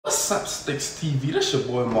What's up, Sticks TV? This your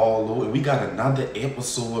boy Marlo, and we got another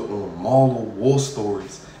episode on Marlo War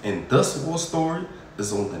Stories. And this war story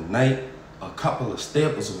is on the night a couple of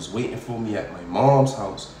steppers was waiting for me at my mom's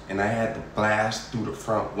house, and I had to blast through the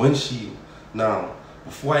front windshield. Now,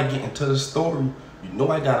 before I get into the story, you know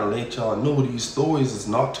I gotta let y'all know these stories is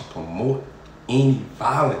not to promote any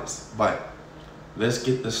violence, but let's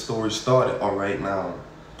get this story started. All right, now,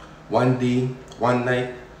 one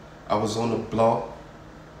night, I was on the block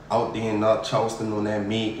out there in North Charleston on that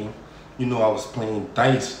Macon. You know, I was playing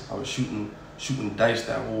dice. I was shooting dice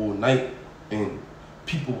that whole night, and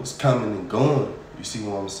people was coming and going. You see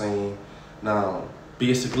what I'm saying? Now,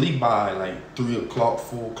 basically by like 3 o'clock,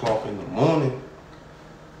 4 o'clock in the morning,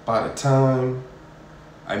 by the time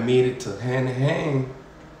I made it to Hand in Hand,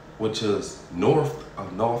 which is north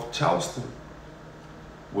of North Charleston,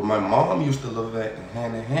 where my mom used to live at in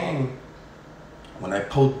Hand in Hand, when I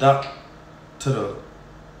pulled up in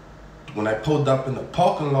the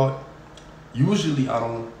parking lot, usually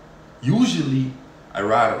I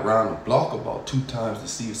ride around the block about 2 times to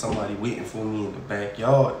see if somebody waiting for me in the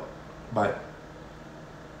backyard. But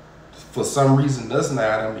for some reason this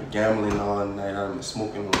night, I've been gambling all night. I've been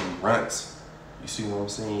smoking on the runts. You see what I'm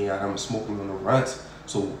saying? I've been smoking on the runts.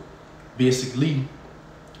 So basically,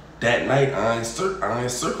 that night I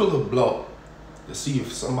circle the block to see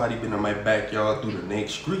if somebody been in my backyard through the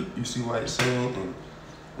next street. You see what I'm saying? And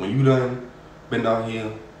when you done been out here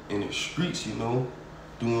in the streets, you know,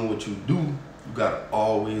 doing what you do, you gotta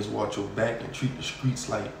always watch your back and treat the streets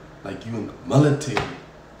like you in the military.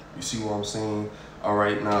 You see what I'm saying? All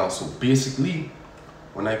right, now, so basically,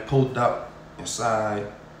 when I pulled up inside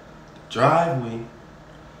the driveway,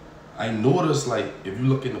 I noticed, like, if you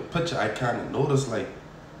look in the picture, I kind of noticed like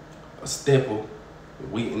a stepper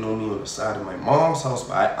waiting on me on the side of my mom's house.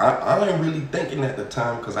 But I ain't really thinking at the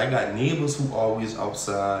time, because I got neighbors who always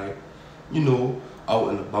outside, you know, out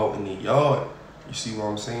and about in the yard. You see what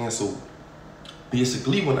I'm saying? So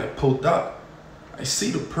basically, when I pulled up, I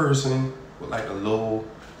see the person with like a little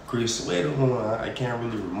gray sweater on. I can't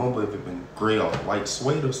really remember if it been gray or white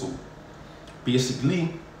sweater. So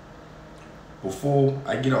basically, before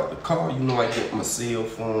I get out the car, you know, I get my cell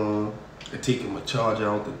phone, I take my charger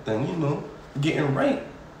out the thing, you know, getting right.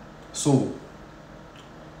 So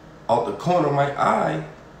out the corner of my eye,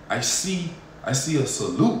 I see a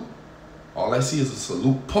salute. All I see is a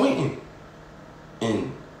salute pointing.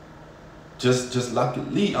 And just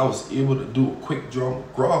luckily, I was able to do a quick draw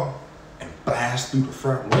McGraw and blast through the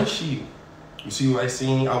front windshield. You see what I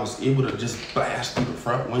seen? I was able to just blast through the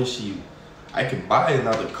front windshield. I can buy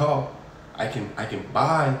another car. I can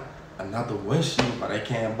buy another windshield, but I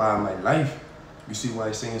can't buy my life. You see what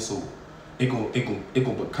I'm saying? So it gon'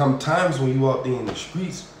 become times when you out there in the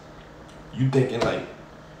streets, you thinking like,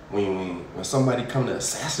 when somebody come to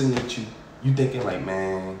assassinate you, you thinking like,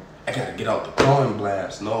 man, I gotta get out the car and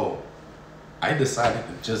blast. No, I decided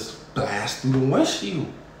to just blast through the windshield.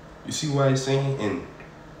 You see what I'm saying? And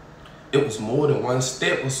it was more than one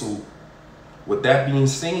step or so. With that being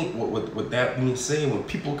said, when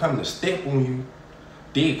people come to step on you,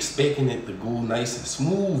 they expecting it to go nice and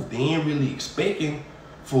smooth. They ain't really expecting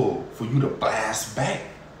for you to blast back.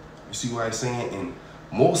 You see what I'm saying? And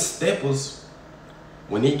most steppers,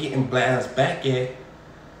 when they getting blast back at,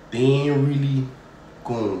 they ain't really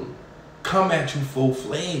gonna come at you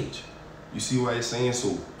full-fledged. You see what I'm saying?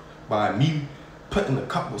 So by me sending a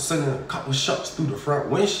couple shots through the front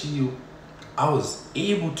windshield, I was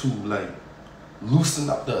able to like loosen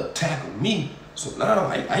up the attack on me. So now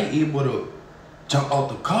I able to jump out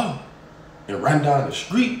the car and run down the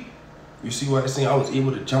street. You see what I'm saying? I was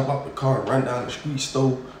able to jump out the car and run down the street,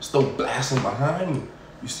 still blasting behind me.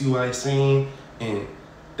 You see what I'm saying? And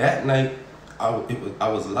that night, I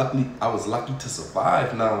was lucky to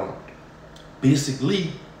survive. Now,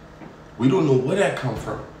 basically, we don't know where that come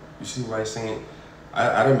from. You see what I'm saying?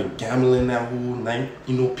 I done been gambling that whole night.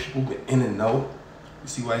 You know, people been in and out. You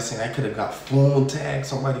see what I'm saying? I could have got phone tagged.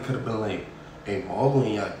 Somebody could have been like, hey,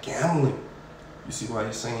 Marlon, y'all gambling. You see what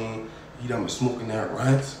I'm saying? He done been smoking that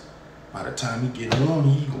runs. By the time he get home,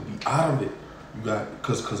 he gonna be out of it. You got,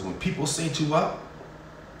 cause when people set you up,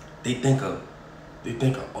 they think of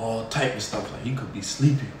all type of stuff. Like, he could be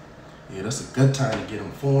sleeping. Yeah, that's a good time to get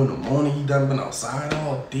him 4 in the morning. He done been outside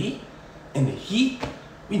all day in the heat.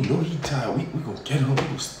 We know he tired. We gonna get him. We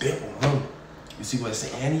gonna step on him. You see what I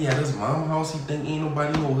say? And he at his mama house. He think ain't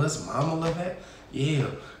nobody know where his mama live at. Yeah,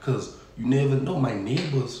 cause you never know. My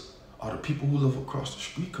neighbors or the people who live across the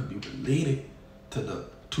street could be related to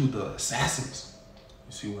the assassins.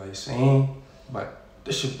 You see what I'm saying? But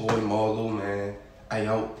this your boy Marlo, man. I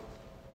out.